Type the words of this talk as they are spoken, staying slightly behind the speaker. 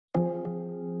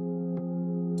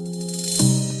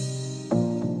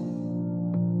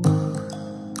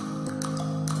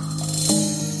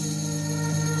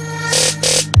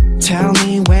Tell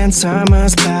me when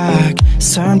summer's back,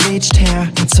 sun-bleached hair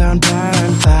and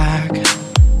sunburned back.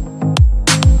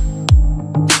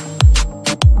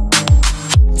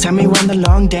 Tell me when the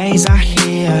long days are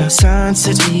here,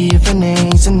 sunset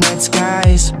evenings and night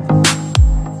skies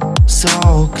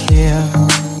so clear.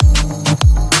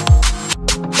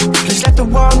 Please let the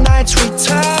warm nights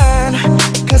return,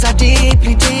 'cause I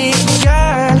deeply, deeply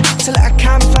yearn to let a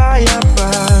campfire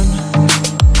burn.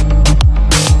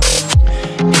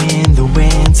 In the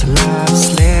winter love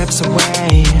slips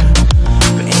away,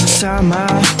 but in summer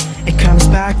it comes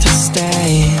back to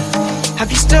stay.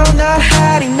 Have you still not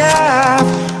had enough?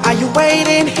 Are you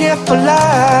waiting here for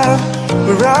love?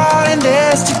 We're all in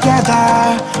this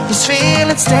together, this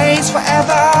feeling stays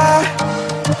forever.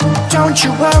 Don't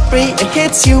you worry, it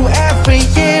hits you every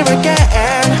year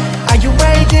again. Are you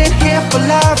waiting here for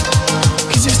love?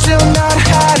 'Cause you've still not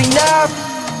had enough.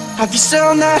 Have you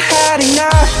still not had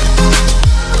enough?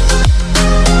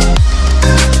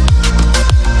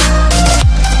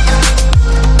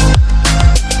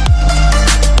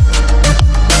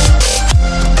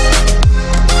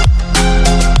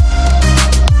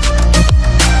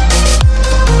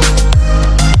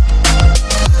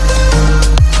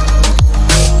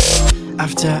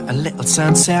 After a little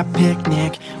sunset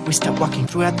picnic, we start walking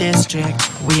through our district.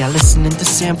 We are listening to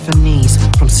symphonies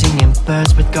from singing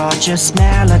birds with gorgeous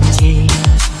melodies.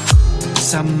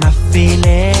 Summer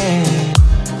feeling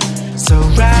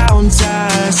surrounds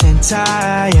us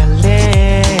entirely.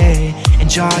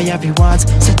 Enjoy everyone's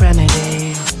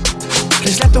serenity.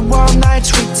 Please let the warm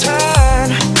nights return,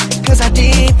 'cause I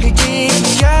deeply,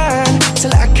 deeply yearn to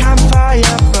let a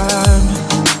campfire burn.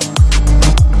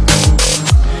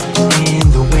 In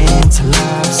the winter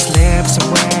love slips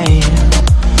away,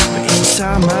 but in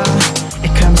summer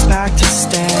it comes back to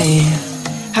stay.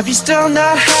 Have you still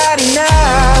not had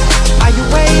enough? Are you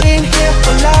waiting here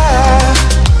for love?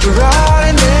 We're all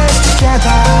in this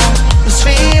together, this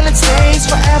feeling stays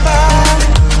forever.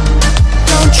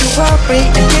 Don't you worry,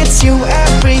 it hits you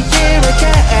every year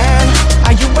again.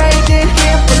 Are you waiting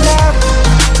here for love?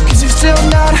 'Cause you've still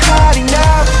not had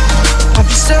enough. Have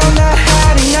you still not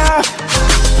had enough?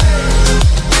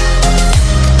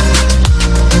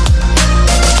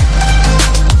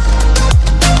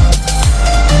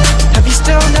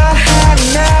 Still not had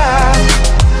enough.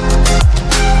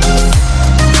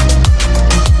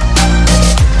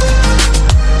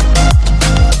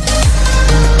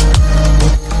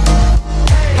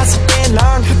 Has it been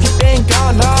long? Have you been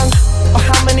gone long? Or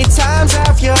how many times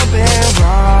have you been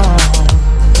wrong?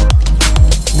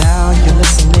 Now you're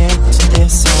listening to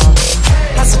this song.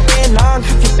 Has it been long?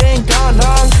 Have you been gone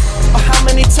long? Or how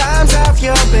many times have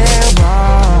you been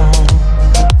wrong?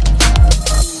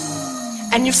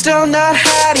 And you've still not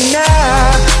had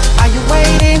enough. Are you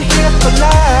waiting here for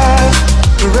love?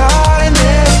 We're all in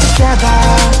this together,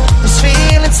 this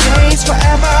feeling stays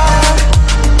forever.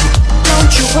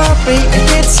 Don't you worry, it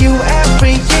hits you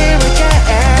every year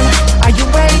again. Are you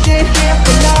waiting here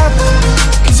for love?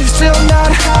 'Cause you've still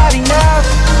not had enough.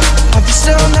 Have you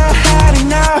still not had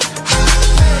enough?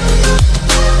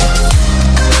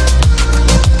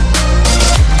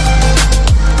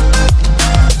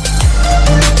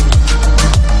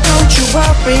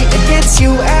 Worry, it hits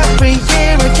you every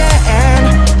year again.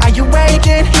 Are you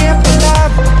waiting here for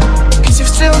love? 'Cause you've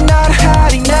still not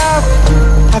had enough.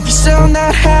 Have you still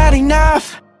not had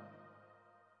enough?